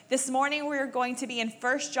This morning we're going to be in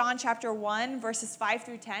 1 John chapter 1, verses 5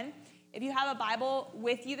 through 10. If you have a Bible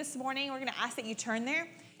with you this morning, we're going to ask that you turn there.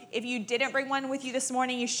 If you didn't bring one with you this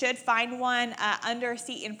morning, you should find one under a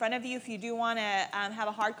seat in front of you if you do want to have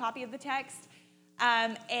a hard copy of the text.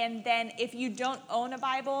 And then if you don't own a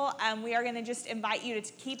Bible, we are going to just invite you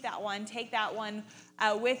to keep that one, take that one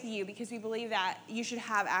with you, because we believe that you should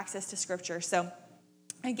have access to Scripture. So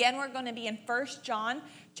again, we're going to be in 1 John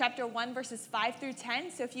chapter 1, verses 5 through 10.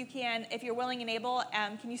 So if you're willing and able,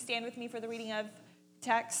 can you stand with me for the reading of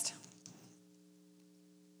text?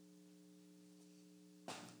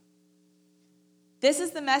 This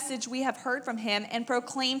is the message we have heard from him and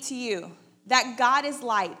proclaim to you, that God is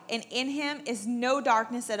light, and in him is no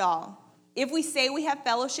darkness at all. If we say we have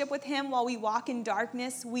fellowship with him while we walk in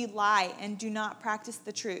darkness, we lie and do not practice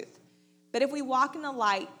the truth. But if we walk in the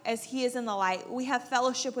light as he is in the light, we have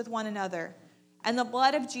fellowship with one another, and the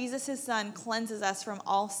blood of Jesus, his son, cleanses us from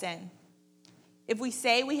all sin. If we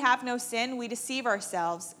say we have no sin, we deceive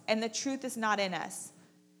ourselves, and the truth is not in us.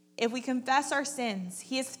 If we confess our sins,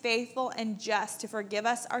 he is faithful and just to forgive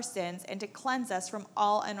us our sins and to cleanse us from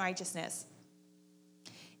all unrighteousness.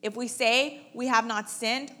 If we say we have not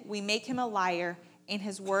sinned, we make him a liar, and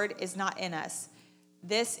his word is not in us.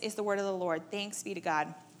 This is the word of the Lord. Thanks be to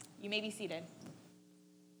God. You may be seated.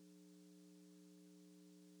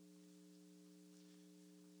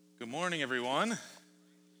 Good morning, everyone. I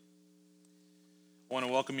want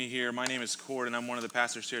to welcome you here. My name is Kort, and I'm one of the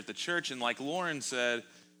pastors here at the church. And like Lauren said,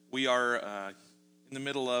 we are in the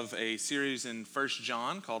middle of a series in 1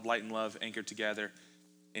 John called Light and Love Anchored Together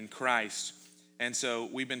in Christ. And so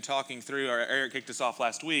we've been talking through, or Eric kicked us off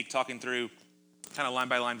last week, talking through kind of line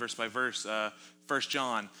by line, verse by verse, 1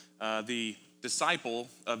 John. The disciple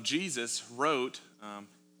of Jesus wrote,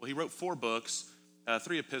 he wrote 4 books,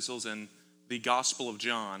 3 epistles, and the Gospel of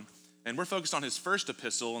John. And we're focused on his first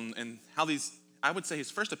epistle and how these, I would say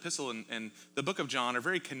his first epistle and the book of John are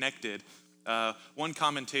very connected. One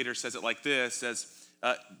commentator says it like this, says,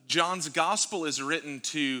 John's gospel is written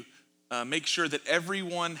to make sure that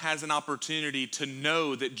everyone has an opportunity to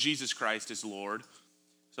know that Jesus Christ is Lord.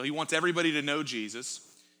 So he wants everybody to know Jesus.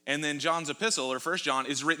 And then John's epistle, or 1 John,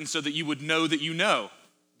 is written so that you would know that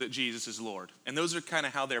Jesus is Lord. And those are kind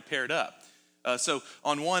of how they're paired up. So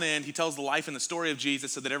on one end, he tells the life and the story of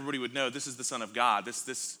Jesus so that everybody would know this is the Son of God.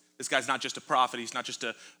 This guy's not just a prophet. He's not just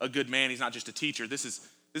a good man. He's not just a teacher. This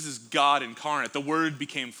is God incarnate. The Word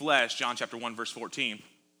became flesh, John chapter 1, verse 14.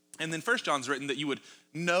 And then 1 John's written that you would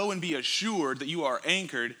know and be assured that you are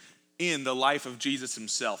anchored in the life of Jesus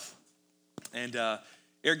himself. And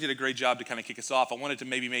Eric did a great job to kind of kick us off. I wanted to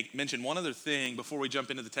maybe mention one other thing before we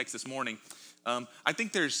jump into the text this morning. I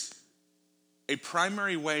think there's a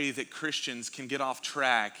primary way that Christians can get off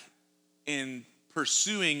track in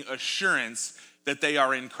pursuing assurance that they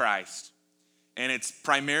are in Christ. And it's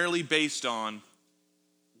primarily based on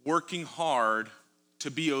working hard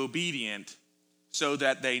to be obedient so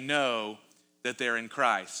that they know that they're in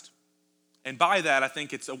Christ. And by that, I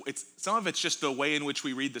think it's some of it's just the way in which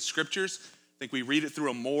we read the scriptures. I think we read it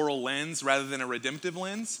through a moral lens rather than a redemptive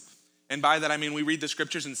lens. And by that, I mean we read the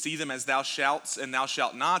scriptures and see them as thou shalt and thou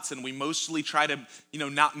shalt nots, and we mostly try to,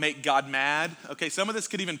 not make God mad. Okay, some of this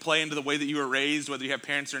could even play into the way that you were raised, whether you have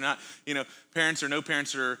parents or not, parents or no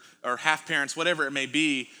parents or half parents, whatever it may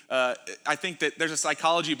be. I think that there's a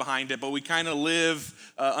psychology behind it, but we kind of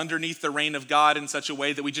live underneath the reign of God in such a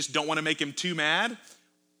way that we just don't want to make him too mad,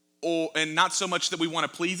 and not so much that we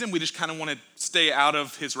want to please him, we just kind of want to stay out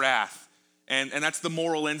of his wrath. And that's the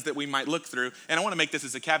moral lens that we might look through. And I want to make this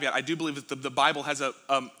as a caveat. I do believe that the Bible has a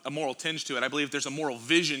moral tinge to it. I believe there's a moral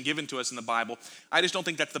vision given to us in the Bible. I just don't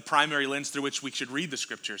think that's the primary lens through which we should read the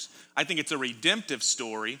scriptures. I think it's a redemptive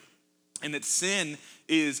story, and that sin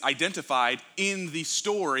is identified in the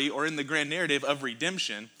story or in the grand narrative of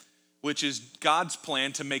redemption, which is God's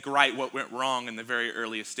plan to make right what went wrong in the very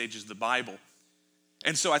earliest stages of the Bible.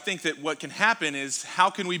 And so I think that what can happen is, how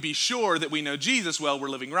can we be sure that we know Jesus? Well, we're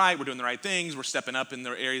living right, we're doing the right things, we're stepping up in the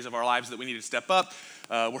areas of our lives that we need to step up,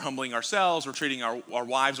 we're humbling ourselves, we're treating our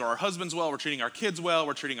wives or our husbands well, we're treating our kids well,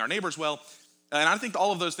 we're treating our neighbors well. And I think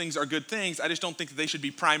all of those things are good things. I just don't think that they should be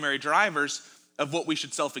primary drivers of what we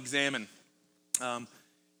should self-examine.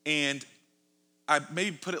 And I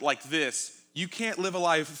maybe put it like this: you can't live a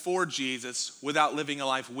life for Jesus without living a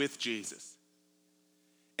life with Jesus.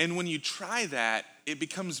 And when you try that, it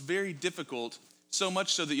becomes very difficult, so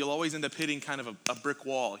much so that you'll always end up hitting kind of a brick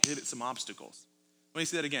wall. You hit some obstacles. Let me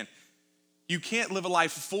say that again. You can't live a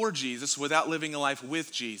life for Jesus without living a life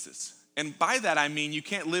with Jesus. And by that, I mean you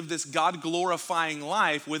can't live this God-glorifying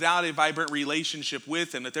life without a vibrant relationship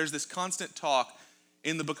with him. That there's this constant talk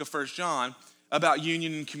in the book of 1 John about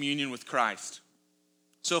union and communion with Christ.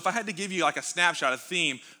 So if I had to give you like a snapshot, a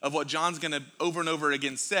theme of what John's going to over and over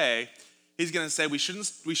again say, he's going to say we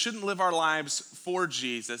shouldn't live our lives for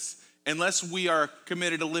Jesus unless we are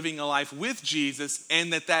committed to living a life with Jesus,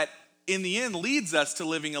 and that in the end leads us to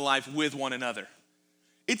living a life with one another.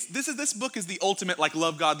 This book is the ultimate like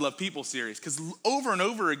love God, love people series, because over and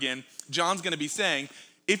over again, John's going to be saying,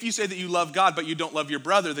 if you say that you love God but you don't love your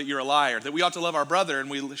brother, that you're a liar, that we ought to love our brother and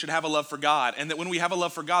we should have a love for God, and that when we have a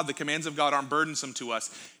love for God, the commands of God aren't burdensome to us,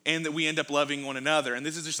 and that we end up loving one another. And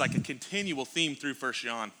this is just like a continual theme through 1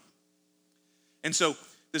 John. And so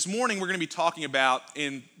this morning we're going to be talking about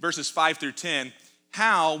in verses 5 through 10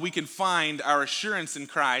 how we can find our assurance in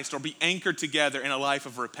Christ or be anchored together in a life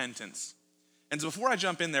of repentance. And so before I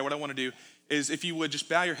jump in there, what I want to do is, if you would just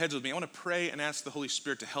bow your heads with me, I want to pray and ask the Holy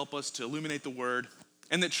Spirit to help us to illuminate the word,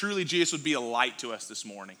 and that truly Jesus would be a light to us this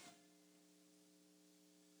morning.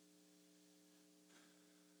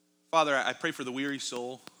 Father, I pray for the weary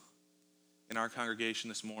soul in our congregation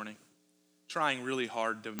this morning, trying really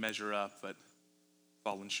hard to measure up, but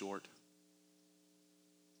falling short.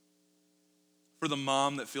 For the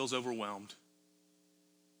mom that feels overwhelmed,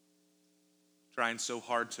 trying so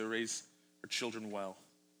hard to raise her children well,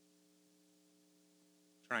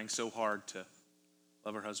 trying so hard to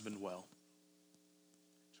love her husband well,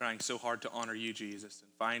 trying so hard to honor you, Jesus, and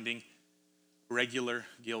finding regular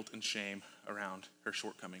guilt and shame around her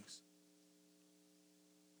shortcomings.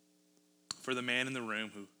 For the man in the room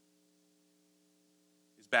who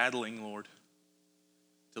is battling, Lord,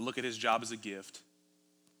 to look at his job as a gift,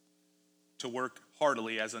 to work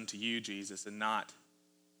heartily as unto you, Jesus, and not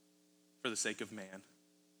for the sake of man,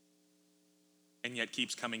 and yet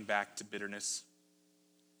keeps coming back to bitterness,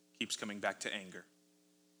 keeps coming back to anger.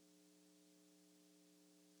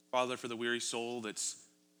 Father, for the weary soul that's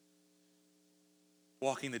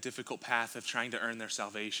walking the difficult path of trying to earn their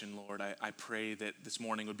salvation, Lord, I pray that this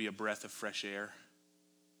morning would be a breath of fresh air,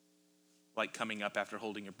 like coming up after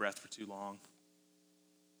holding your breath for too long.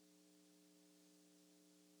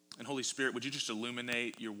 And Holy Spirit, would you just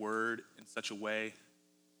illuminate your word in such a way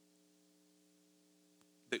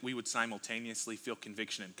that we would simultaneously feel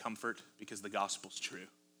conviction and comfort because the gospel's true.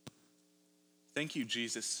 Thank you,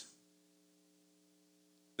 Jesus,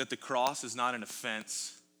 that the cross is not an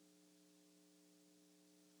offense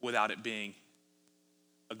without it being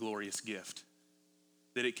a glorious gift,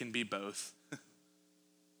 that it can be both,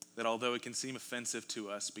 that although it can seem offensive to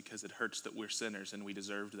us because it hurts that we're sinners and we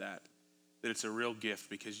deserved that it's a real gift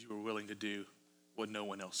because you were willing to do what no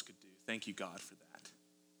one else could do. Thank you, God, for that.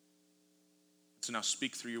 So now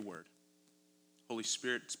speak through your word. Holy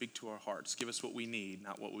Spirit, speak to our hearts. Give us what we need,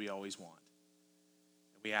 not what we always want.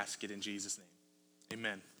 And we ask it in Jesus' name.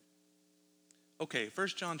 Amen. Okay, 1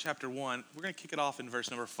 John chapter 1, we're going to kick it off in verse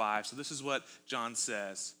number 5. So this is what John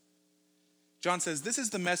says. John says, this is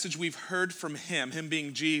the message we've heard from him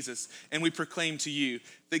being Jesus, and we proclaim to you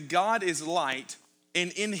that God is light,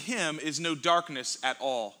 and in him is no darkness at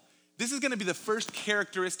all. This is going to be the first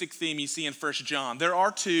characteristic theme you see in 1 John. There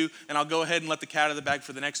are two, and I'll go ahead and let the cat out of the bag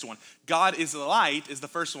for the next one. God is light is the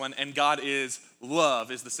first one, and God is love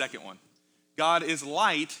is the second one. God is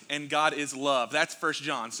light, and God is love. That's 1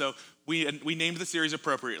 John. So we named the series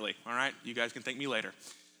appropriately, all right? You guys can thank me later.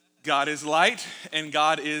 God is light, and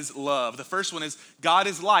God is love. The first one is God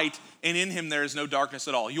is light, and in him there is no darkness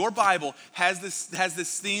at all. Your Bible has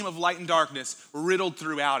this theme of light and darkness riddled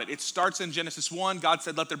throughout it. It starts in Genesis 1. God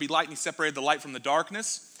said, let there be light, and he separated the light from the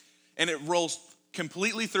darkness. And it rolls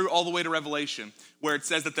completely through all the way to Revelation, where it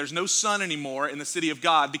says that there's no sun anymore in the city of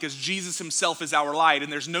God because Jesus himself is our light,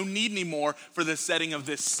 and there's no need anymore for the setting of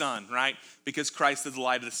this sun, right? Because Christ is the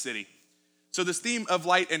light of the city. So this theme of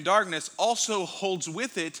light and darkness also holds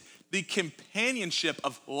with it the companionship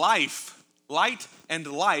of life. Light and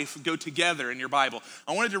life go together in your Bible.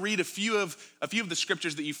 I wanted to read a few of the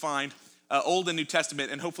scriptures that you find, Old and New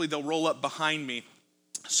Testament, and hopefully they'll roll up behind me.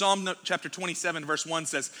 Psalm chapter 27, verse 1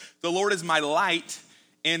 says, the Lord is my light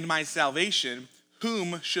and my salvation.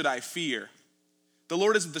 Whom should I fear? The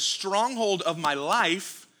Lord is the stronghold of my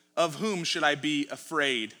life. Of whom should I be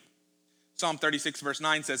afraid? Psalm 36, verse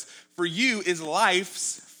 9 says, for you is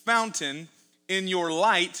life's fountain. In your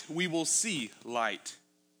light, we will see light.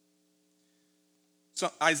 So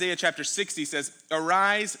Isaiah chapter 60 says,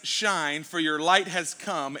 arise, shine, for your light has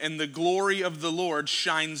come, and the glory of the Lord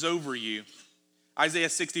shines over you. Isaiah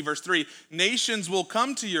 60, verse 3, nations will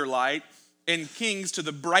come to your light, and kings to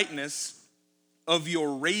the brightness of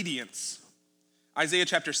your radiance. Isaiah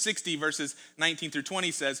chapter 60, verses 19 through 20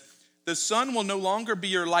 says, the sun will no longer be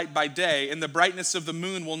your light by day, and the brightness of the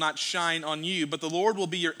moon will not shine on you, but the Lord will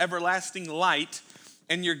be your everlasting light,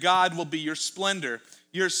 and your God will be your splendor.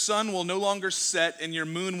 Your sun will no longer set, and your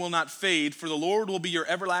moon will not fade, for the Lord will be your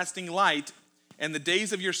everlasting light, and the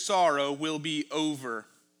days of your sorrow will be over.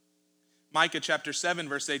 Micah chapter 7,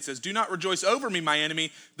 verse 8 says, do not rejoice over me, my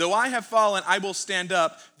enemy. Though I have fallen, I will stand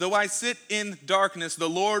up. Though I sit in darkness, the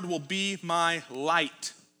Lord will be my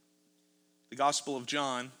light. The Gospel of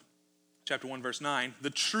John, chapter 1, verse 9, the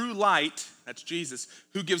true light, that's Jesus,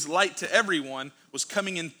 who gives light to everyone, was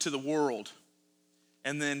coming into the world.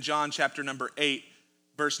 And then John chapter number 8,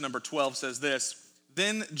 verse number 12 says this,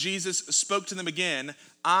 then Jesus spoke to them again,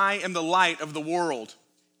 I am the light of the world.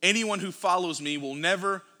 Anyone who follows me will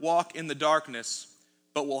never walk in the darkness,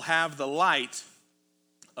 but will have the light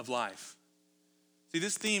of life. See,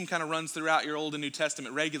 this theme kind of runs throughout your Old and New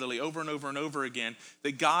Testament regularly, over and over and over again,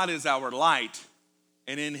 that God is our light,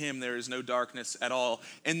 and in him there is no darkness at all.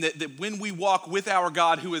 And that when we walk with our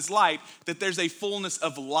God who is light, that there's a fullness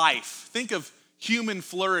of life. Think of human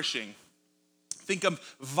flourishing. Think of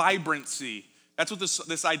vibrancy. That's what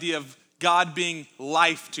this idea of God being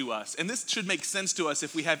life to us. And this should make sense to us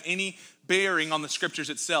if we have any bearing on the scriptures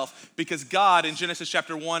itself, because God in Genesis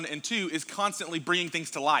chapter 1 and 2 is constantly bringing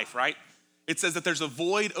things to life, right? It says that there's a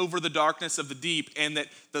void over the darkness of the deep and that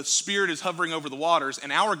the Spirit is hovering over the waters.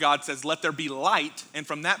 And our God says, let there be light. And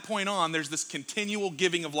from that point on, there's this continual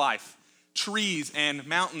giving of life. Trees and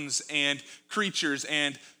mountains and creatures,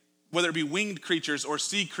 and whether it be winged creatures or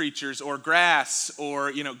sea creatures or grass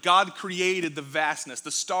or, God created the vastness,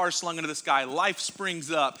 the stars slung into the sky, life springs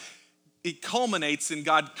up. It culminates in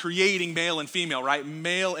God creating male and female, right?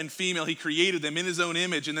 Male and female, he created them in his own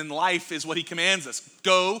image, and then life is what he commands us.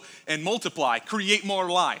 Go and multiply, create more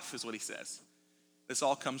life is what he says. This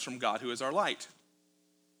all comes from God who is our light.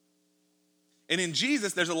 And in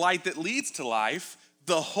Jesus, there's a light that leads to life.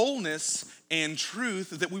 The wholeness and truth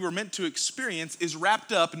that we were meant to experience is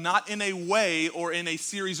wrapped up not in a way or in a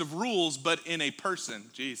series of rules, but in a person,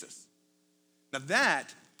 Jesus. Now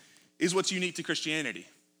that is what's unique to Christianity,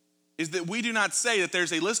 is that we do not say that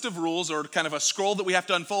there's a list of rules or kind of a scroll that we have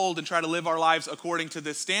to unfold and try to live our lives according to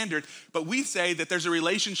this standard, but we say that there's a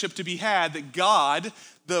relationship to be had, that God,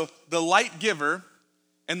 the light giver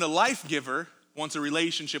and the life giver, wants a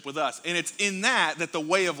relationship with us. And it's in that the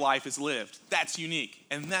way of life is lived. That's unique,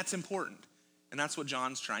 and that's important. And that's what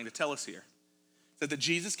John's trying to tell us here. That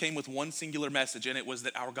Jesus came with one singular message, and it was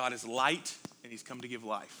that our God is light, and he's come to give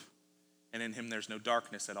life. And in him there's no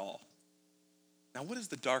darkness at all. Now, what is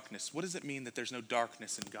the darkness? What does it mean that there's no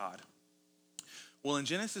darkness in God? Well, in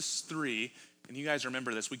Genesis 3, and you guys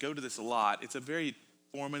remember this, we go to this a lot. It's a very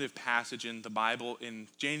formative passage in the Bible. In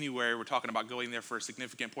January, we're talking about going there for a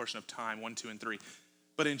significant portion of time, 1, 2, and 3.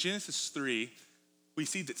 But in Genesis 3, we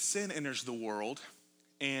see that sin enters the world.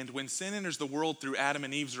 And when sin enters the world through Adam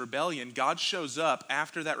and Eve's rebellion, God shows up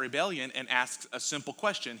after that rebellion and asks a simple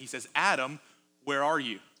question. He says, Adam, where are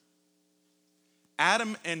you?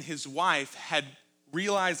 Adam and his wife had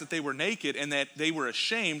realized that they were naked and that they were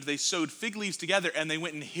ashamed. They sewed fig leaves together and they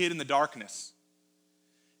went and hid in the darkness.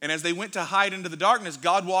 And as they went to hide into the darkness,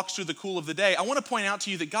 God walks through the cool of the day. I want to point out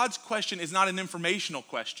to you that God's question is not an informational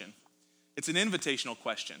question. It's an invitational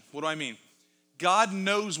question. What do I mean? God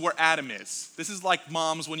knows where Adam is. This is like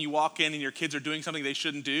moms when you walk in and your kids are doing something they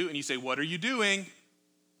shouldn't do and you say, what are you doing?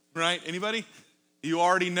 Right? Anybody? You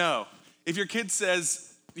already know. If your kid says,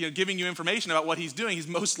 giving you information about what he's doing, he's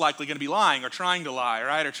most likely going to be lying or trying to lie,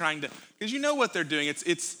 right? Or trying to, because you know what they're doing.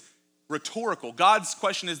 It's rhetorical. God's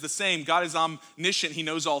question is the same. God is omniscient. He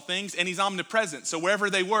knows all things, and he's omnipresent. So wherever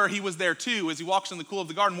they were, he was there too. As he walks in the cool of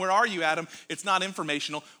the garden, where are you, Adam? It's not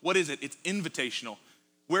informational. What is it? It's invitational.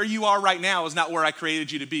 Where you are right now is not where I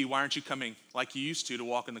created you to be. Why aren't you coming like you used to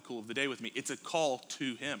walk in the cool of the day with me? It's a call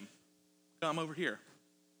to him. Come over here.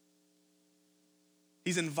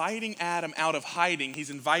 He's inviting Adam out of hiding. He's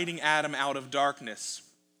inviting Adam out of darkness.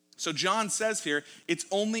 So John says here, it's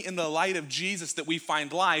only in the light of Jesus that we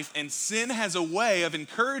find life, and sin has a way of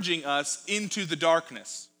encouraging us into the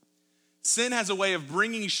darkness. Sin has a way of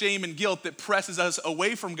bringing shame and guilt that presses us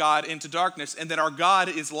away from God into darkness, and that our God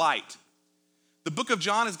is light. The book of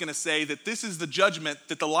John is going to say that this is the judgment,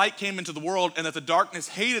 that the light came into the world and that the darkness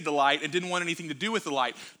hated the light and didn't want anything to do with the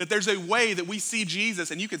light. That there's a way that we see Jesus,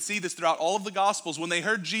 and you can see this throughout all of the Gospels. When they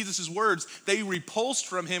heard Jesus' words, they repulsed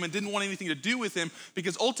from him and didn't want anything to do with him,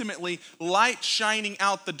 because ultimately light shining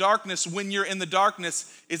out the darkness when you're in the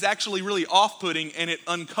darkness is actually really off-putting, and it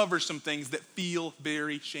uncovers some things that feel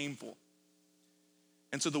very shameful.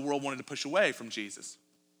 And so the world wanted to push away from Jesus.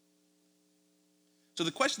 So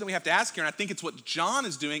the question that we have to ask here, and I think it's what John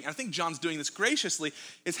is doing, and I think John's doing this graciously,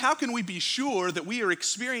 is how can we be sure that we are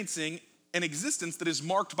experiencing an existence that is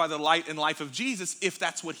marked by the light and life of Jesus if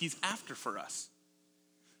that's what he's after for us?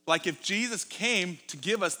 Like if Jesus came to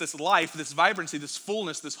give us this life, this vibrancy, this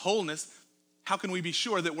fullness, this wholeness, how can we be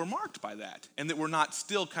sure that we're marked by that and that we're not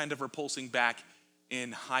still kind of repulsing back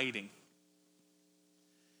in hiding?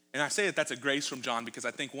 And I say that that's a grace from John because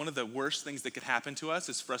I think one of the worst things that could happen to us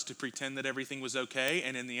is for us to pretend that everything was okay,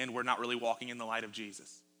 and in the end, we're not really walking in the light of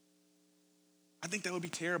Jesus. I think that would be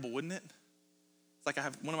terrible, wouldn't it? It's like I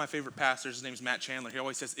have one of my favorite pastors, his name's Matt Chandler. He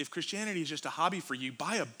always says, if Christianity is just a hobby for you,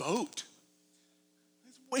 buy a boat.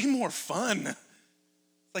 It's way more fun.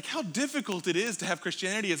 It's like how difficult it is to have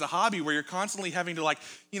Christianity as a hobby where you're constantly having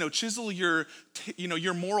to chisel your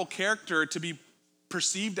moral character to be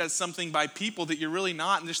perceived as something by people that you're really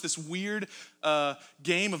not, and there's this weird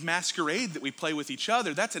game of masquerade that we play with each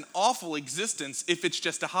other. That's an awful existence if it's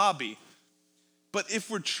just a hobby. But if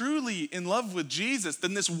we're truly in love with Jesus,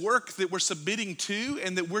 then this work that we're submitting to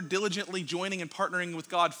and that we're diligently joining and partnering with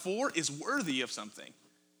God for is worthy of something.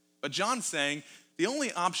 But John's saying the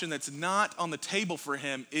only option that's not on the table for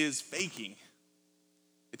him is faking.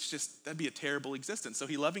 It's just, that'd be a terrible existence. So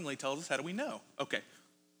he lovingly tells us, how do we know? Okay,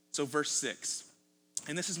 so verse 6.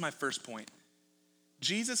 And this is my first point.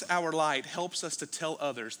 Jesus, our light, helps us to tell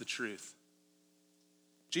others the truth.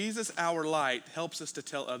 Jesus, our light, helps us to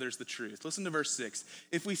tell others the truth. Listen to verse 6.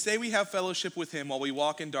 If we say we have fellowship with him while we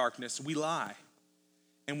walk in darkness, we lie,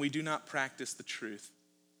 and we do not practice the truth.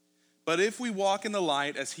 But if we walk in the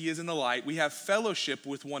light as he is in the light, we have fellowship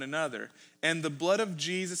with one another, and the blood of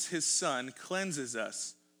Jesus, his son, cleanses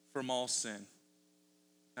us from all sin.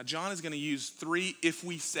 Now, John is going to use 3 if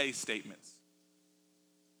we say statements.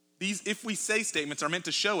 These if we say statements are meant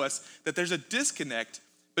to show us that there's a disconnect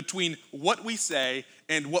between what we say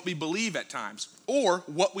and what we believe at times, or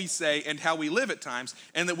what we say and how we live at times,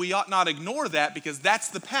 and that we ought not ignore that because that's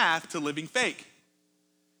the path to living fake.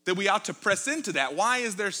 That we ought to press into that. Why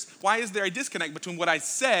is there a disconnect between what I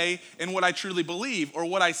say and what I truly believe, or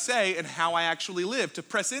what I say and how I actually live? To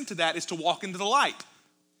press into that is to walk into the light.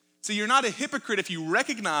 So you're not a hypocrite if you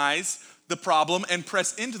recognize the problem and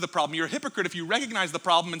press into the problem. You're a hypocrite if you recognize the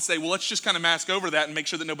problem and say, well, let's just kind of mask over that and make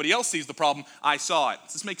sure that nobody else sees the problem. I saw it.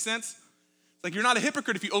 Does this make sense? It's like you're not a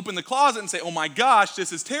hypocrite if you open the closet and say, oh my gosh,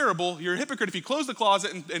 this is terrible. You're a hypocrite if you close the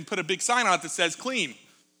closet and put a big sign on it that says clean,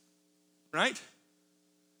 right?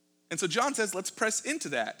 And so John says, let's press into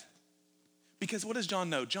that. Because what does John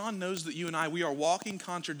know? John knows that you and I, we are walking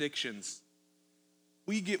contradictions.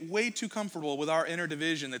 We get way too comfortable with our inner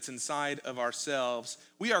division that's inside of ourselves.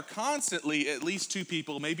 We are constantly at least 2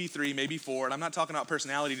 people, maybe 3, maybe 4, and I'm not talking about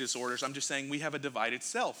personality disorders. I'm just saying we have a divided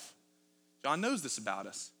self. John knows this about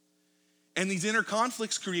us. And these inner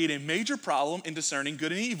conflicts create a major problem in discerning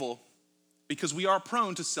good and evil because we are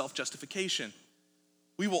prone to self-justification.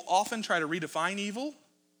 We will often try to redefine evil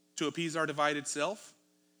to appease our divided self.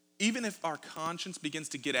 Even if our conscience begins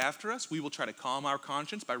to get after us, we will try to calm our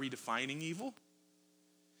conscience by redefining evil.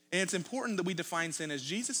 And it's important that we define sin as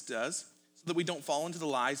Jesus does so that we don't fall into the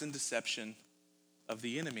lies and deception of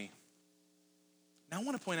the enemy. Now I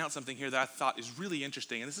want to point out something here that I thought is really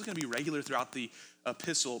interesting, and this is going to be regular throughout the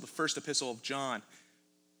epistle, the first epistle of John.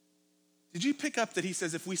 Did you pick up that he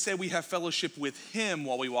says if we say we have fellowship with him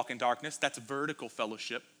while we walk in darkness, that's vertical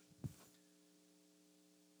fellowship.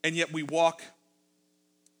 And yet we walk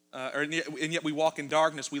in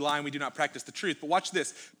darkness, we lie and we do not practice the truth. But watch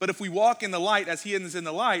this. But if we walk in the light as he is in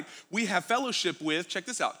the light, we have fellowship with, check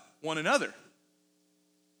this out, one another.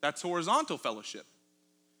 That's horizontal fellowship.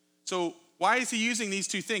 So why is he using these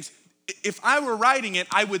 2 things? If I were writing it,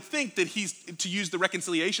 I would think that he's, to use the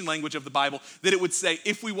reconciliation language of the Bible, that it would say,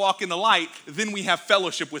 if we walk in the light, then we have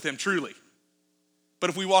fellowship with him truly. But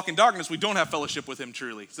if we walk in darkness, we don't have fellowship with him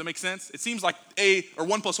truly. Does that make sense? It seems like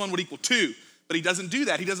 1 + 1 would equal 2. But he doesn't do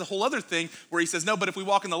that. He does a whole other thing where he says, no, but if we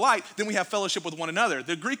walk in the light, then we have fellowship with one another.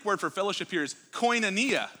 The Greek word for fellowship here is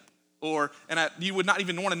koinonia, you would not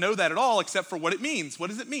even want to know that at all except for what it means. What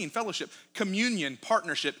does it mean? Fellowship, communion,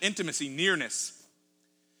 partnership, intimacy, nearness.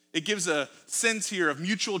 It gives a sense here of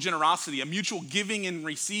mutual generosity, a mutual giving and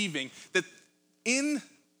receiving, that in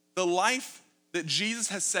the life that Jesus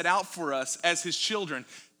has set out for us as his children,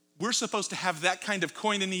 we're supposed to have that kind of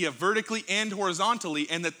koinonia vertically and horizontally,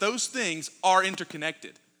 and that those things are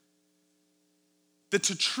interconnected. That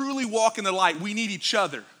to truly walk in the light, we need each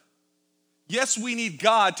other. Yes, we need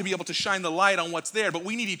God to be able to shine the light on what's there, but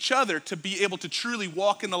we need each other to be able to truly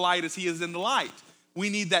walk in the light as he is in the light. We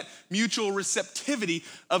need that mutual receptivity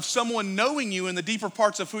of someone knowing you in the deeper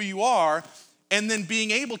parts of who you are, and then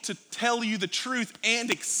being able to tell you the truth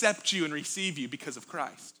and accept you and receive you because of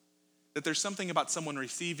Christ. That there's something about someone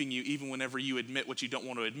receiving you even whenever you admit what you don't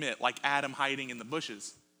want to admit, like Adam hiding in the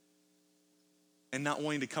bushes and not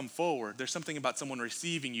wanting to come forward. There's something about someone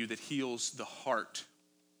receiving you that heals the heart.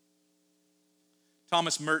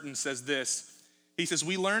 Thomas Merton says this. He says,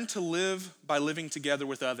 we learn to live by living together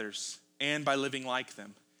with others and by living like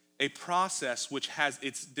them, a process which has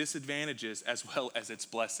its disadvantages as well as its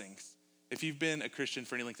blessings. If you've been a Christian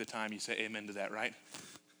for any length of time, you say amen to that, right?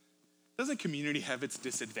 Doesn't community have its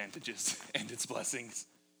disadvantages and its blessings?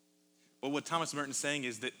 Well, what Thomas Merton's saying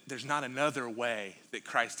is that there's not another way that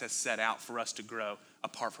Christ has set out for us to grow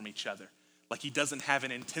apart from each other. Like he doesn't have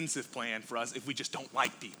an intensive plan for us if we just don't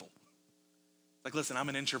like people. Like, listen, I'm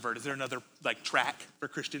an introvert. Is there another track for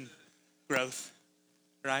Christian growth,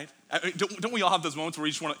 right? Don't we all have those moments where we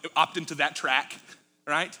just want to opt into that track,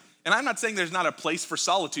 right? And I'm not saying there's not a place for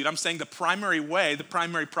solitude. I'm saying the primary way, the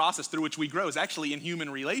primary process through which we grow is actually in human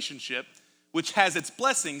relationship, which has its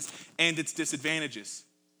blessings and its disadvantages.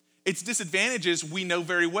 Its disadvantages we know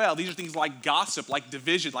very well. These are things like gossip, like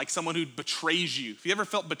division, like someone who betrays you. If you ever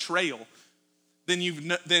felt betrayal, then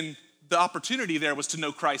the opportunity there was to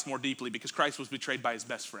know Christ more deeply because Christ was betrayed by his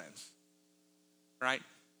best friends, right?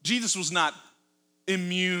 Jesus was not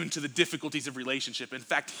immune to the difficulties of relationship. In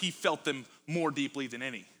fact, he felt them more deeply than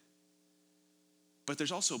any. But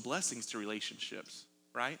there's also blessings to relationships,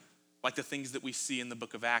 right? Like the things that we see in the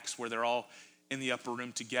book of Acts where they're all in the upper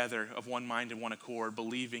room together of one mind and one accord,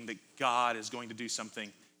 believing that God is going to do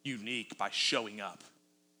something unique by showing up.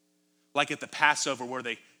 Like at the Passover where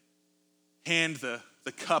they hand the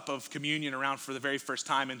cup of communion around for the very first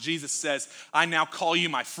time, and Jesus says, I now call you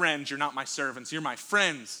my friends, you're not my servants, you're my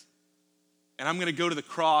friends. And I'm gonna go to the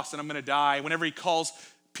cross and I'm gonna die. Whenever he calls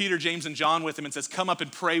Peter, James, and John with him and says, come up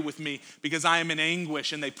and pray with me because I am in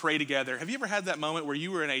anguish, and they pray together. Have you ever had that moment where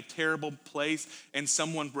you were in a terrible place and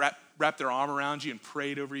someone wrapped their arm around you and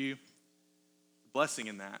prayed over you? Blessing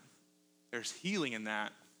in that. There's healing in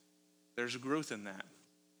that. There's growth in that.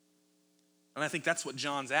 And I think that's what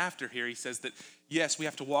John's after here. He says that, yes, we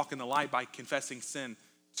have to walk in the light by confessing sin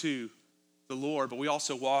to the Lord, but we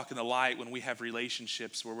also walk in the light when we have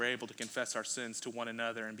relationships where we're able to confess our sins to one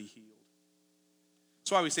another and be healed.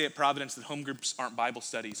 That's why we say at Providence that home groups aren't Bible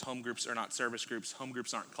studies, home groups are not service groups, home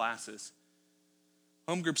groups aren't classes.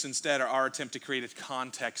 Home groups instead are our attempt to create a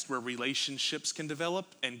context where relationships can develop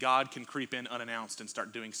and God can creep in unannounced and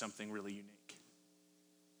start doing something really unique.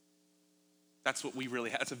 That's what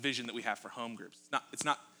that's a vision that we have for home groups.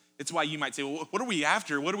 It's why you might say, well, what are we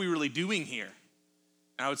after? What are we really doing here?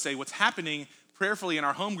 And I would say what's happening prayerfully in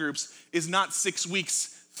our home groups is not 6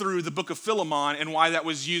 weeks through the book of Philemon and why that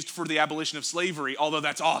was used for the abolition of slavery, although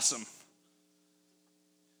that's awesome.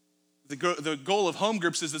 The goal of home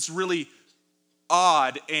groups is this really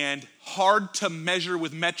odd and hard to measure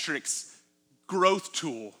with metrics growth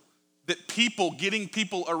tool that getting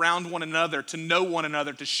people around one another, to know one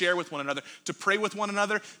another, to share with one another, to pray with one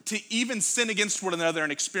another, to even sin against one another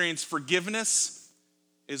and experience forgiveness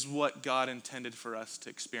is what God intended for us to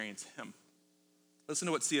experience him. Listen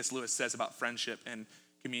to what C.S. Lewis says about friendship and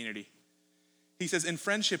community. He says, in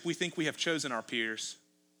friendship, we think we have chosen our peers.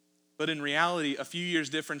 But in reality, a few years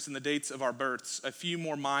difference in the dates of our births, a few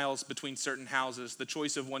more miles between certain houses, the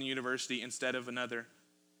choice of one university instead of another,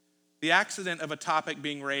 the accident of a topic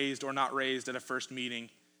being raised or not raised at a first meeting,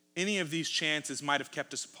 any of these chances might have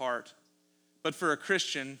kept us apart. But for a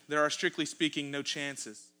Christian, there are strictly speaking no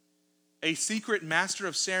chances. A secret master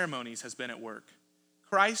of ceremonies has been at work.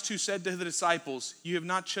 Christ, who said to the disciples, you have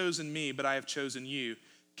not chosen me, but I have chosen you,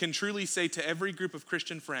 can truly say to every group of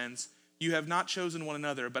Christian friends, you have not chosen one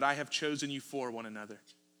another, but I have chosen you for one another.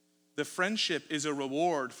 The friendship is a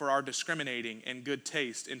reward for our discriminating and good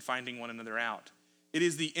taste in finding one another out. It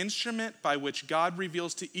is the instrument by which God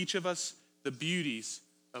reveals to each of us the beauties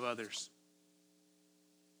of others.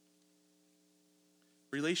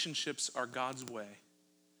 Relationships are God's way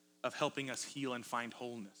of helping us heal and find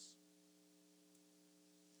wholeness.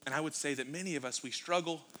 And I would say that many of us, we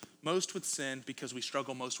struggle most with sin because we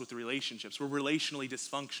struggle most with relationships. We're relationally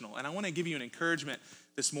dysfunctional. And I want to give you an encouragement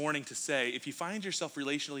this morning to say, if you find yourself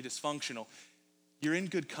relationally dysfunctional, you're in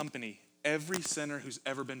good company. Every sinner who's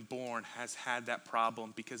ever been born has had that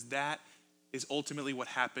problem because that is ultimately what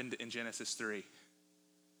happened in Genesis 3.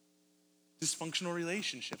 Dysfunctional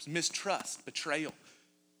relationships, mistrust, betrayal,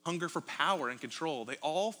 hunger for power and control, they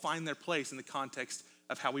all find their place in the context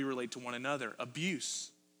of how we relate to one another.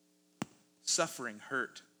 Abuse, suffering,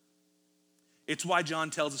 hurt. It's why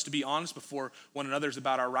John tells us to be honest before one another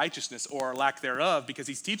about our righteousness or our lack thereof, because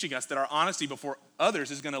he's teaching us that our honesty before others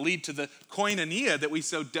is going to lead to the koinonia that we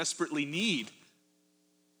so desperately need.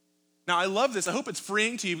 Now, I love this. I hope it's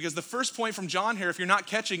freeing to you because the first point from John here, if you're not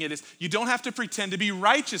catching it, is you don't have to pretend to be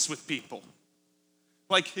righteous with people.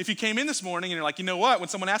 Like if you came in this morning and you're like, you know what? When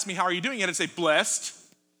someone asks me, how are you doing? You had to say, blessed,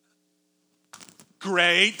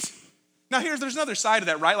 great, Now there's another side of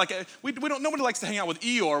that, right? Like nobody likes to hang out with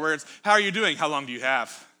Eeyore where it's, how are you doing? How long do you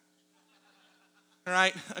have? All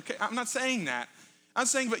right, okay, I'm not saying that. I'm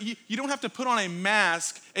saying, but you don't have to put on a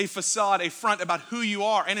mask, a facade, a front about who you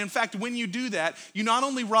are. And in fact, when you do that, you not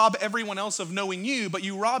only rob everyone else of knowing you, but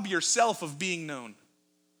you rob yourself of being known.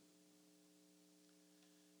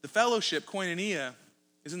 The fellowship, koinonia,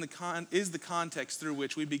 is the context through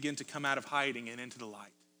which we begin to come out of hiding and into the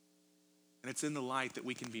light. And it's in the light that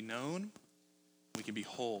we can be known, we can be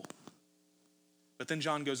whole. But then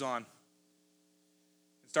John goes on.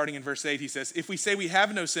 Starting in verse 8, he says, if we say we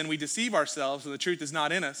have no sin, we deceive ourselves and the truth is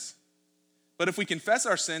not in us. But if we confess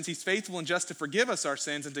our sins, he's faithful and just to forgive us our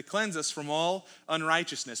sins and to cleanse us from all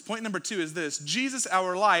unrighteousness. Point number 2 is this: Jesus,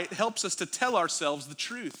 our light, helps us to tell ourselves the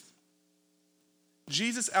truth.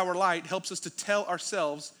 Jesus, our light, helps us to tell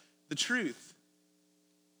ourselves the truth.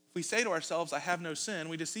 If we say to ourselves, I have no sin,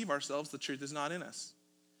 we deceive ourselves, the truth is not in us.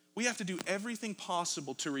 We have to do everything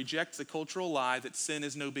possible to reject the cultural lie that sin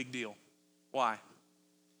is no big deal. Why?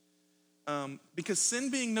 Because sin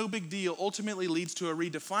being no big deal ultimately leads to a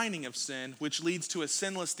redefining of sin, which leads to a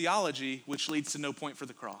sinless theology, which leads to no point for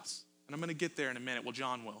the cross. And I'm going to get there in a minute. Well,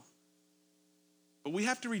 John will. But we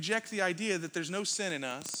have to reject the idea that there's no sin in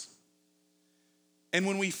us. And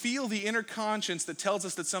when we feel the inner conscience that tells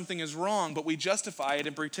us that something is wrong, but we justify it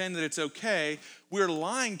and pretend that it's okay, we're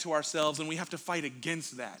lying to ourselves, and we have to fight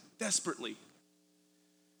against that desperately.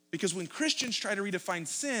 Because when Christians try to redefine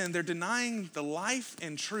sin, they're denying the life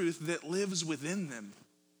and truth that lives within them.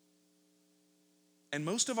 And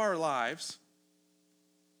most of our lives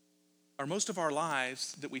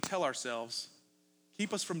that we tell ourselves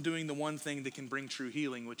keep us from doing the one thing that can bring true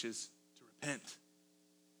healing, which is to repent.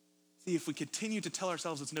 See, if we continue to tell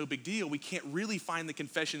ourselves it's no big deal, we can't really find the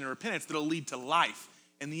confession and repentance that'll lead to life.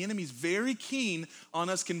 And the enemy's very keen on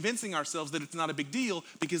us convincing ourselves that it's not a big deal,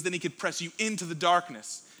 because then he could press you into the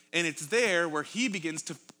darkness. And it's there where he begins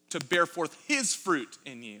to bear forth his fruit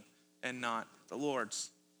in you and not the Lord's.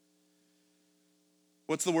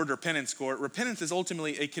 What's the word repentance, Kort? Repentance is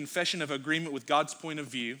ultimately a confession of agreement with God's point of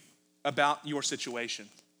view about your situation.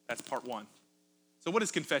 That's part 1. So what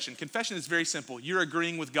is confession? Confession is very simple. You're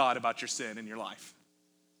agreeing with God about your sin in your life.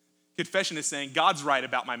 Confession is saying, God's right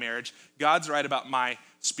about my marriage. God's right about my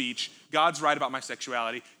speech. God's right about my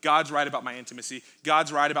sexuality. God's right about my intimacy.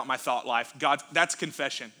 God's right about my thought life. That's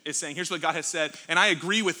confession. It's saying, here's what God has said, and I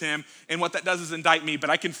agree with him, and what that does is indict me,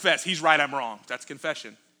 but I confess, he's right, I'm wrong. That's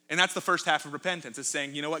confession. And that's the first half of repentance, is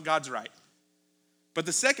saying, you know what, God's right. But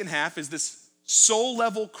the second half is this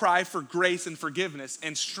soul-level cry for grace and forgiveness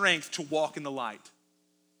and strength to walk in the light.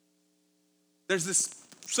 There's this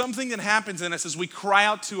something that happens in us as we cry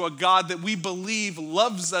out to a God that we believe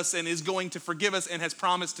loves us and is going to forgive us and has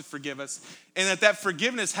promised to forgive us. And that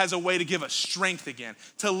forgiveness has a way to give us strength again,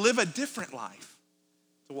 to live a different life,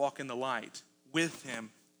 to walk in the light with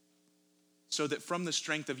him, so that from the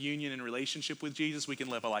strength of union and relationship with Jesus, we can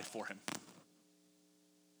live a life for him.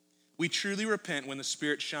 We truly repent when the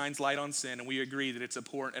Spirit shines light on sin and we agree that it's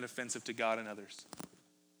abhorrent and offensive to God and others,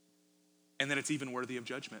 and that it's even worthy of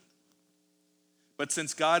judgment. But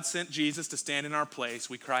since God sent Jesus to stand in our place,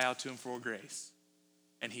 we cry out to him for grace,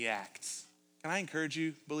 and he acts. Can I encourage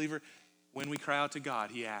you, believer? When we cry out to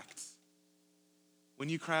God, he acts. When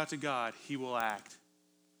you cry out to God, he will act.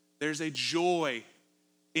 There's a joy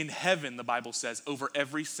in heaven, the Bible says, over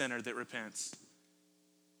every sinner that repents.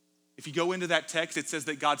 If you go into that text, it says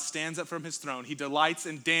that God stands up from his throne. He delights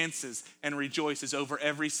and dances and rejoices over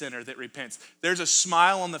every sinner that repents. There's a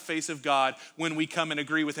smile on the face of God when we come and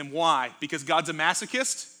agree with him. Why? Because God's a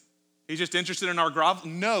masochist? He's just interested in our grovel?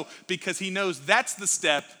 No, because he knows that's the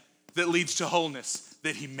step that leads to wholeness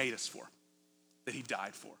that he made us for, that he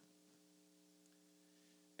died for.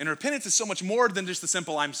 And repentance is so much more than just the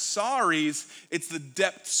simple I'm sorry's. It's the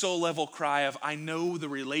depth, soul level cry of I know the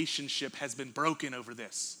relationship has been broken over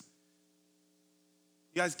this.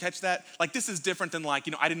 You guys catch that? Like, this is different than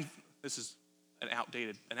this is an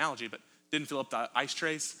outdated analogy, but didn't fill up the ice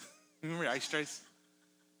trays. Remember the ice trays?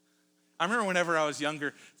 I remember whenever I was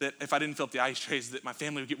younger that if I didn't fill up the ice trays, that my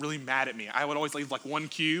family would get really mad at me. I would always leave like one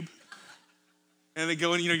cube. And they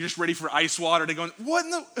go in, you're just ready for ice water. They go,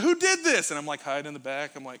 who did this? And I'm like hiding in the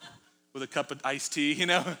back. I'm like with a cup of iced tea,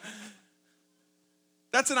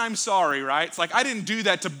 That's an I'm sorry, right? It's like, I didn't do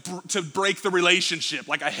that to break the relationship.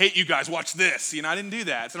 Like, I hate you guys, watch this. I didn't do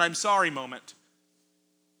that. It's an I'm sorry moment.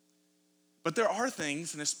 But there are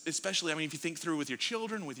things, and especially, if you think through with your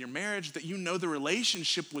children, with your marriage, that the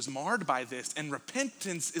relationship was marred by this, and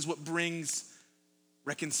repentance is what brings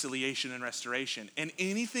reconciliation and restoration. And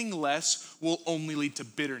anything less will only lead to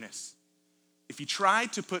bitterness. if you try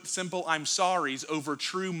to put simple I'm sorries over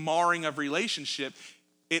true marring of relationship,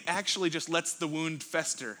 it actually just lets the wound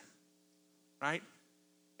fester, right?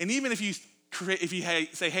 And even if you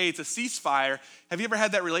say, hey, it's a ceasefire, have you ever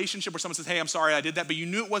had that relationship where someone says, hey, I'm sorry I did that, but you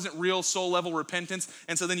knew it wasn't real soul level repentance,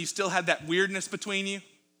 and so then you still had that weirdness between you?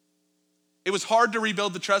 It was hard to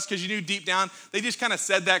rebuild the trust because you knew deep down, they just kind of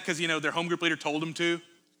said that because, their home group leader told them to,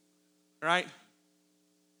 right?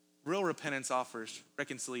 Real repentance offers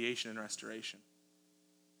reconciliation and restoration.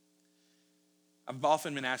 I've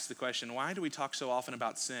often been asked the question, why do we talk so often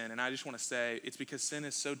about sin? And I just want to say, it's because sin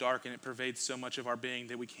is so dark and it pervades so much of our being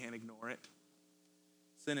that we can't ignore it.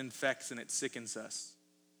 Sin infects and it sickens us.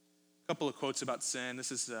 A couple of quotes about sin.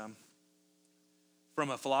 This is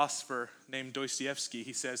from a philosopher named Dostoevsky.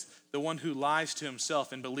 He says, the one who lies to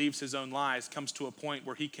himself and believes his own lies comes to a point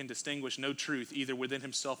where he can distinguish no truth either within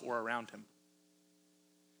himself or around him.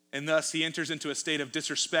 And thus he enters into a state of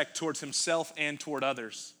disrespect towards himself and toward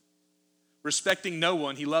others. Respecting no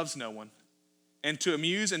one, he loves no one. And to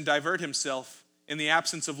amuse and divert himself in the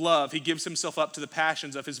absence of love, he gives himself up to the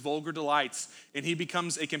passions of his vulgar delights, and he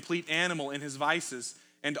becomes a complete animal in his vices,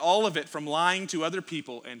 and all of it from lying to other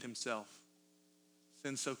people and himself.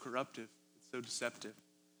 Sin's so corruptive, it's so deceptive.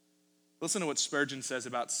 Listen to what Spurgeon says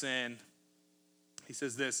about sin. He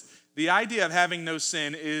says this, the idea of having no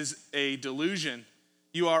sin is a delusion.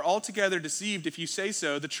 You are altogether deceived if you say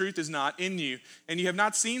so. The truth is not in you, and you have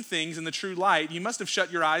not seen things in the true light. You must have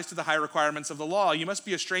shut your eyes to the high requirements of the law. You must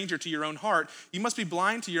be a stranger to your own heart. You must be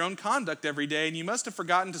blind to your own conduct every day, and you must have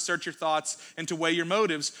forgotten to search your thoughts and to weigh your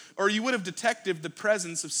motives, or you would have detected the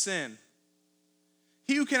presence of sin.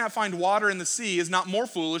 He who cannot find water in the sea is not more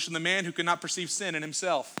foolish than the man who cannot perceive sin in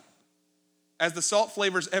himself. As the salt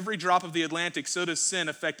flavors every drop of the Atlantic, so does sin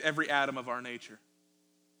affect every atom of our nature.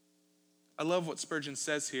 I love what Spurgeon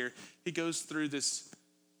says here. He goes through this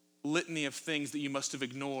litany of things that you must have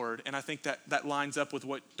ignored, and I think that lines up with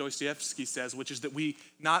what Dostoevsky says, which is that we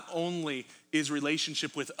not only is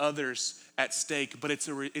relationship with others at stake, but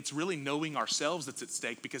it's really knowing ourselves that's at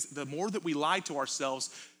stake, because the more that we lie to ourselves,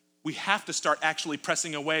 we have to start actually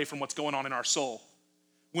pressing away from what's going on in our soul.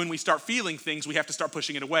 When we start feeling things, we have to start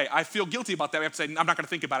pushing it away. I feel guilty about that. We have to say, I'm not going to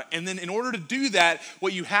think about it. And then in order to do that,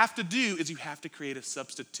 what you have to do is you have to create a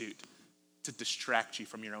substitute to distract you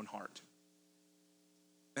from your own heart.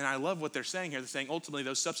 And I love what they're saying here. They're saying ultimately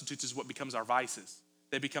those substitutes is what becomes our vices.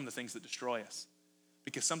 They become the things that destroy us.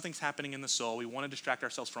 Because something's happening in the soul, we want to distract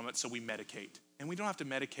ourselves from it, so we medicate. And we don't have to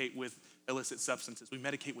medicate with illicit substances. We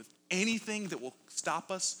medicate with anything that will stop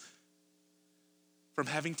us from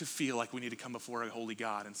having to feel like we need to come before a holy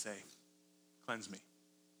God and say, cleanse me.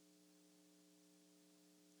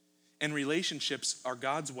 And relationships are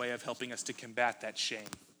God's way of helping us to combat that shame.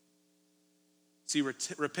 See,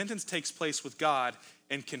 repentance takes place with God,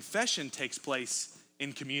 and confession takes place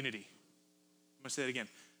in community. I'm going to say it again.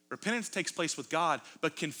 Repentance takes place with God,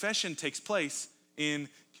 but confession takes place in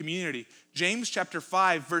community. James chapter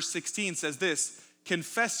 5, verse 16 says this,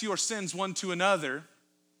 confess your sins one to another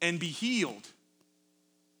and be healed.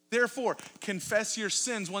 Therefore, confess your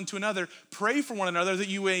sins one to another, pray for one another that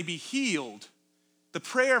you may be healed. The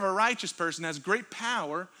prayer of a righteous person has great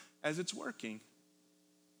power as it's working.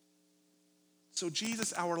 So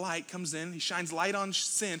Jesus, our light, comes in, he shines light on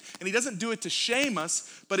sin, and he doesn't do it to shame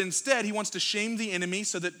us, but instead he wants to shame the enemy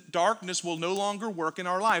so that darkness will no longer work in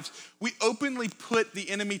our lives. We openly put the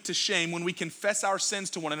enemy to shame when we confess our sins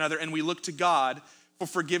to one another and we look to God for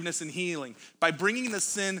forgiveness and healing. By bringing the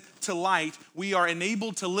sin to light, we are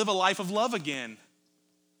enabled to live a life of love again.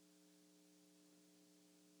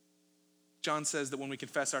 John says that when we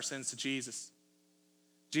confess our sins to Jesus,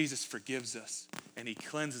 Jesus forgives us and he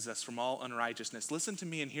cleanses us from all unrighteousness. Listen to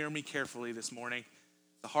me and hear me carefully this morning.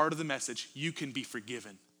 The heart of the message, you can be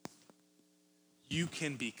forgiven. You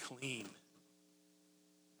can be clean.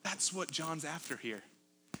 That's what John's after here.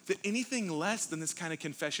 That anything less than this kind of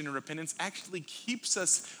confession and repentance actually keeps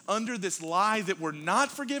us under this lie that we're not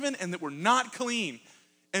forgiven and that we're not clean.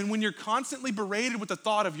 And when you're constantly berated with the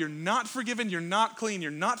thought of you're not forgiven, you're not clean,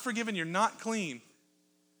 you're not forgiven, you're not clean,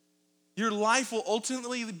 your life will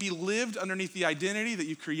ultimately be lived underneath the identity that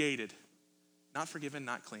you created. Not forgiven,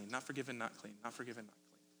 not clean, not forgiven, not clean, not forgiven, not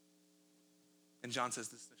clean. And John says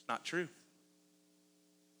this is not true.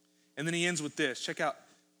 And then he ends with this. Check out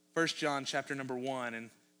 1 John chapter number 1, and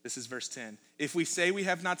this is verse 10. If we say we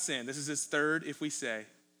have not sinned, this is his third if we say,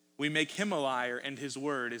 we make him a liar and his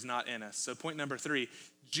word is not in us. So point number 3,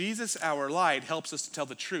 Jesus, our light, helps us to tell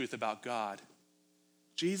the truth about God.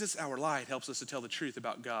 Jesus, our light, helps us to tell the truth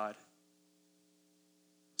about God.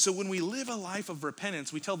 So when we live a life of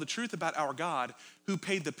repentance, we tell the truth about our God who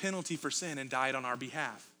paid the penalty for sin and died on our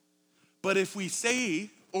behalf. But if we say,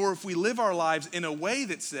 or if we live our lives in a way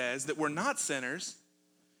that says that we're not sinners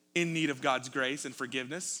in need of God's grace and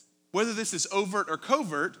forgiveness, whether this is overt or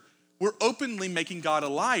covert, we're openly making God a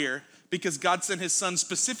liar because God sent his son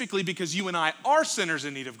specifically because you and I are sinners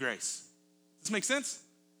in need of grace. Does this make sense?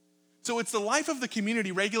 So it's the life of the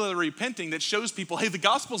community regularly repenting that shows people, hey, the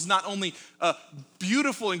gospel's not only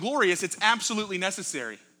beautiful and glorious, it's absolutely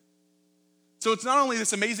necessary. So it's not only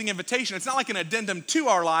this amazing invitation, it's not like an addendum to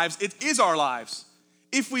our lives, it is our lives.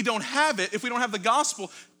 If we don't have it, if we don't have the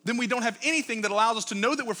gospel, then we don't have anything that allows us to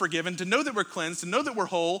know that we're forgiven, to know that we're cleansed, to know that we're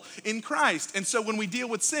whole in Christ. And so when we deal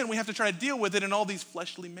with sin, we have to try to deal with it in all these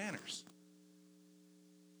fleshly manners.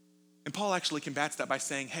 And Paul actually combats that by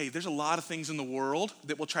saying, hey, there's a lot of things in the world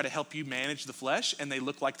that will try to help you manage the flesh, and they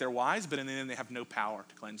look like they're wise, but in the end they have no power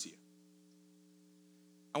to cleanse you.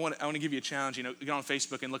 I want to give you a challenge. You get on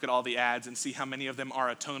Facebook and look at all the ads and see how many of them are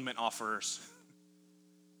atonement offerers.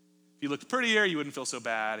 If you looked prettier, you wouldn't feel so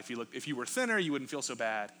bad. If you were thinner, you wouldn't feel so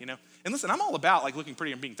bad, And listen, I'm all about looking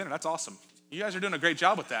prettier and being thinner. That's awesome. You guys are doing a great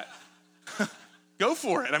job with that. Go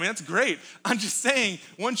for it. I mean, that's great. I'm just saying,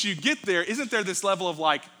 once you get there, isn't there this level of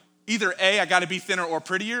either A, I gotta be thinner or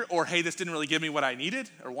prettier, or hey, this didn't really give me what I needed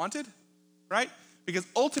or wanted, right? Because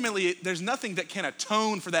ultimately, there's nothing that can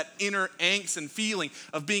atone for that inner angst and feeling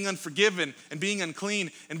of being unforgiven and being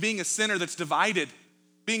unclean and being a sinner that's divided,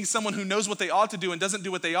 being someone who knows what they ought to do and doesn't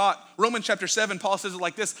do what they ought. Romans chapter 7, Paul says it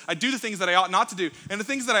like this: I do the things that I ought not to do, and the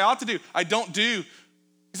things that I ought to do, I don't do.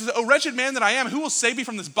 He says, oh, wretched man that I am, who will save me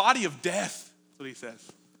from this body of death? That's what he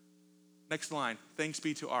says. Next line, thanks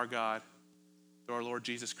be to our God, through our Lord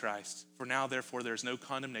Jesus Christ. For now, therefore, there is no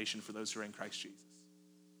condemnation for those who are in Christ Jesus.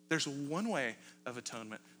 There's one way of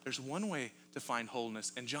atonement. There's one way to find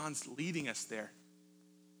wholeness, and John's leading us there.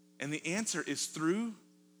 And the answer is through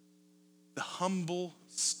the humble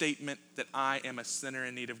statement that I am a sinner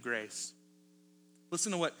in need of grace.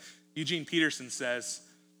 Listen to what Eugene Peterson says.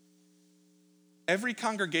 Every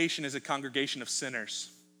congregation is a congregation of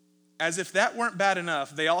sinners. As if that weren't bad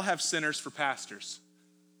enough, they all have sinners for pastors.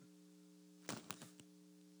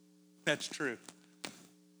 That's true.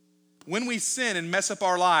 When we sin and mess up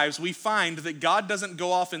our lives, we find that God doesn't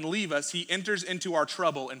go off and leave us. He enters into our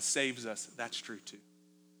trouble and saves us. That's true too.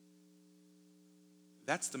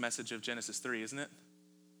 That's the message of Genesis 3, isn't it?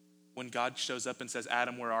 When God shows up and says,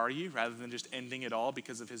 Adam, where are you? Rather than just ending it all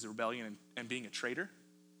because of his rebellion and being a traitor.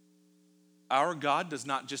 Our God does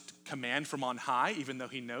not just command from on high, even though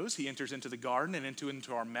he knows. He enters into the garden and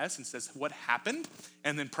into our mess and says, what happened?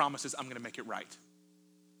 And then promises, I'm going to make it right.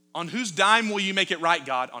 On whose dime will you make it right,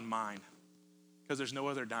 God? On mine. Because there's no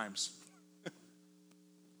other dimes.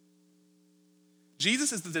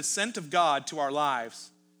 Jesus is the descent of God to our lives,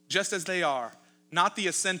 just as they are, not the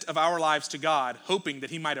ascent of our lives to God, hoping that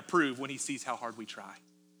he might approve when he sees how hard we try.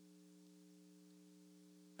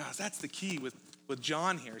 Now, that's the key with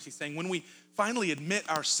John here. Is he's saying when we finally admit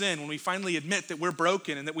our sin, when we finally admit that we're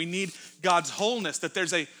broken and that we need God's wholeness, that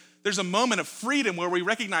there's a moment of freedom where we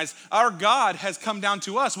recognize our God has come down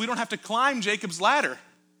to us. We don't have to climb Jacob's ladder,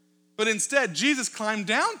 but instead Jesus climbed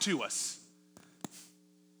down to us.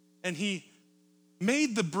 And he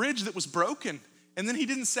made the bridge that was broken. And then he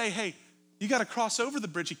didn't say, hey, you got to cross over the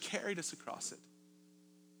bridge. He carried us across it.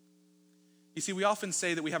 You see, we often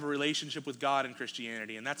say that we have a relationship with God in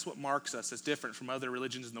Christianity, and that's what marks us as different from other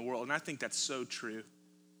religions in the world. And I think that's so true.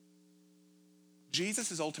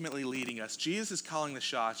 Jesus is ultimately leading us. Jesus is calling the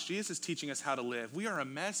shots. Jesus is teaching us how to live. We are a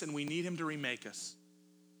mess and we need him to remake us.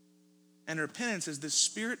 And repentance is this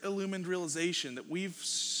spirit-illumined realization that we've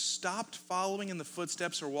stopped following in the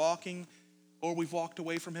footsteps or walking, or we've walked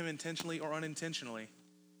away from him intentionally or unintentionally.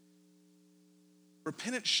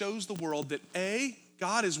 Repentance shows the world that A,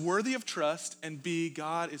 God is worthy of trust, and B,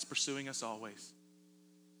 God is pursuing us always.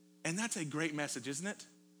 And that's a great message, isn't it?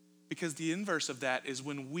 Because the inverse of that is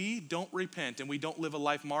when we don't repent and we don't live a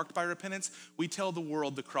life marked by repentance, we tell the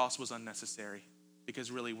world the cross was unnecessary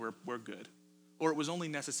because really we're good. Or it was only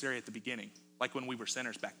necessary at the beginning, like when we were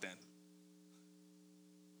sinners back then.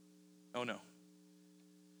 Oh no.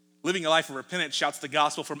 Living a life of repentance shouts the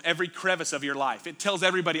gospel from every crevice of your life. It tells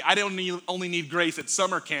everybody, I don't only need grace at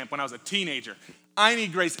summer camp when I was a teenager. I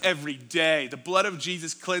need grace every day. The blood of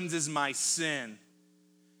Jesus cleanses my sin.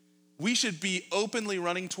 We should be openly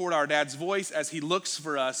running toward our dad's voice as he looks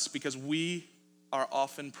for us because we are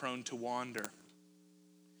often prone to wander.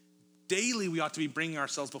 Daily, we ought to be bringing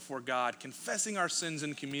ourselves before God, confessing our sins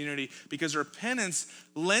in community, because repentance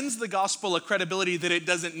lends the gospel a credibility that it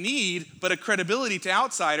doesn't need, but a credibility to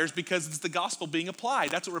outsiders because it's the gospel being applied.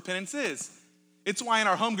 That's what repentance is. It's why in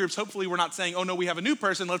our home groups, hopefully we're not saying, oh no, we have a new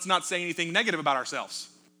person, let's not say anything negative about ourselves.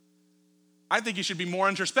 I think you should be more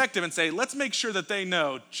introspective and say, let's make sure that they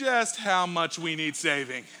know just how much we need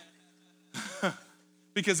saving.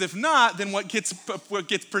 Because if not, then what gets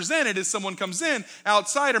presented is someone comes in,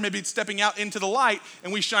 outsider, maybe stepping out into the light,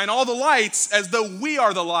 and we shine all the lights as though we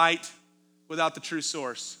are the light without the true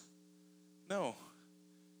source. No.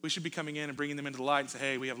 We should be coming in and bringing them into the light and say,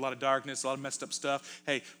 hey, we have a lot of darkness, a lot of messed up stuff.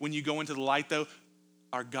 Hey, when you go into the light, though,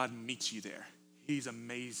 our God meets you there. He's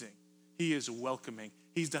amazing. He is welcoming.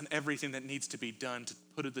 He's done everything that needs to be done to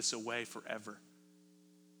put this away forever.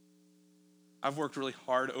 I've worked really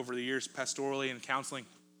hard over the years pastorally and counseling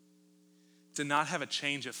to not have a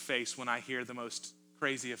change of face when I hear the most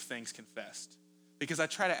crazy of things confessed. Because I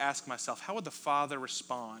try to ask myself, how would the Father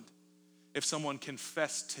respond if someone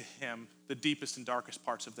confessed to him the deepest and darkest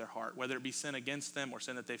parts of their heart, whether it be sin against them or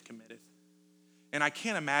sin that they've committed? And I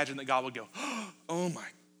can't imagine that God would go, oh my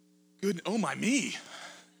goodness, oh my me,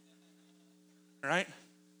 right?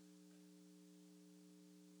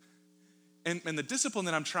 And the discipline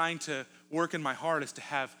that I'm trying to work in my heart is to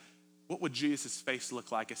have, what would Jesus' face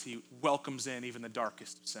look like as he welcomes in even the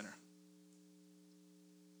darkest of sinner?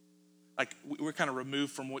 Like, we're kind of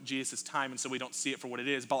removed from what Jesus' time, and so we don't see it for what it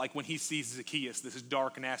is. But like when he sees Zacchaeus, this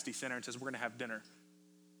dark, nasty sinner, and says, we're going to have dinner.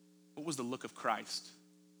 What was the look of Christ,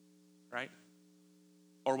 right?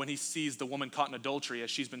 Or when he sees the woman caught in adultery as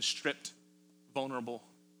she's been stripped, vulnerable,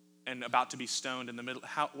 and about to be stoned in the middle.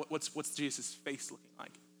 What's Jesus' face looking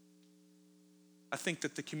like? I think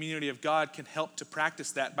that the community of God can help to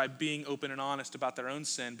practice that by being open and honest about their own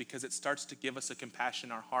sin, because it starts to give us a compassion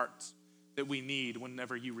in our hearts that we need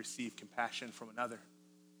whenever you receive compassion from another.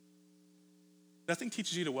 Nothing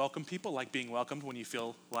teaches you to welcome people like being welcomed when you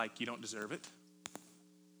feel like you don't deserve it.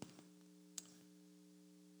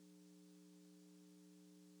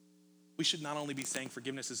 We should not only be saying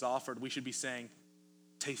forgiveness is offered, we should be saying,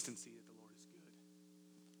 taste and see that the Lord is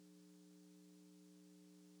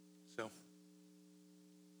good. So,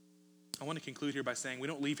 I want to conclude here by saying we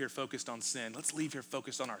don't leave here focused on sin. Let's leave here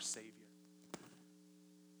focused on our Savior.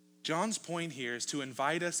 John's point here is to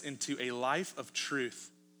invite us into a life of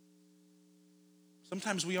truth.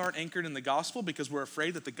 Sometimes we aren't anchored in the gospel because we're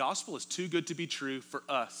afraid that the gospel is too good to be true for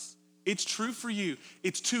us. It's true for you.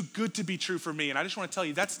 It's too good to be true for me. And I just want to tell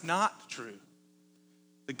you, that's not true.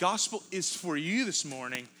 The gospel is for you this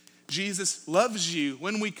morning. Jesus loves you.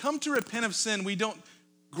 When we come to repent of sin, we don't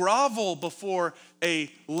grovel before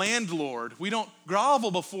a landlord. We don't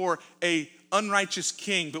grovel before a unrighteous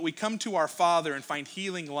king, but we come to our Father and find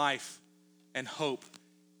healing, life, and hope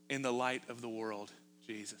in the light of the world,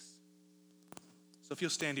 Jesus. So if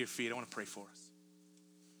you'll stand to your feet, I want to pray for us.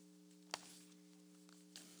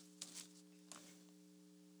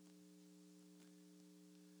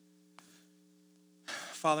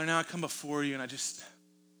 Father, now I come before you and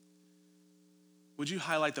would you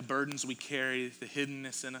highlight the burdens we carry, the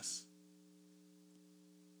hiddenness in us?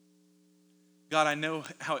 God, I know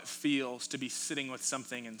how it feels to be sitting with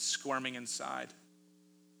something and squirming inside.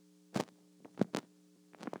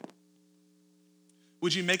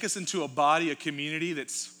 Would you make us into a body, a community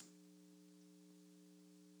that's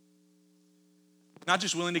not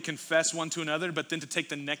just willing to confess one to another, but then to take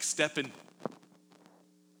the next step and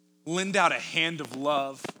lend out a hand of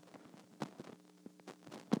love,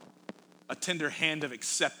 a tender hand of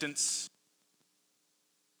acceptance.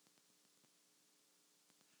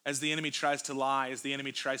 As the enemy tries to lie, as the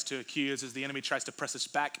enemy tries to accuse, as the enemy tries to press us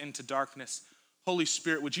back into darkness, Holy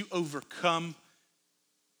Spirit, would you overcome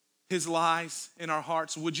his lies in our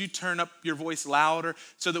hearts? Would you turn up your voice louder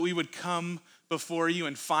so that we would come before you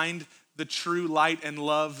and find the true light and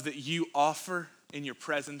love that you offer in your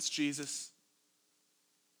presence, Jesus?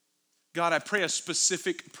 God, I pray a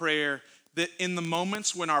specific prayer that in the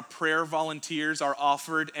moments when our prayer volunteers are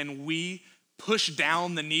offered and we push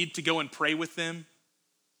down the need to go and pray with them,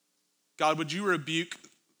 God, would you rebuke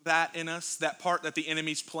that in us, that part that the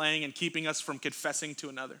enemy's playing and keeping us from confessing to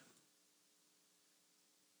another?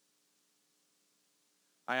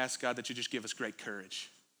 I ask, God, that you just give us great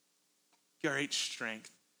courage, great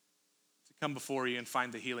strength to come before you and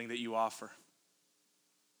find the healing that you offer.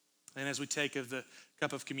 And as we take of the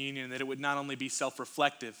cup of communion, that it would not only be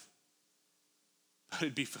self-reflective, but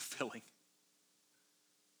it'd be fulfilling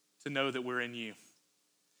to know that we're in you,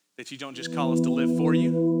 that you don't just call us to live for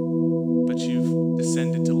you,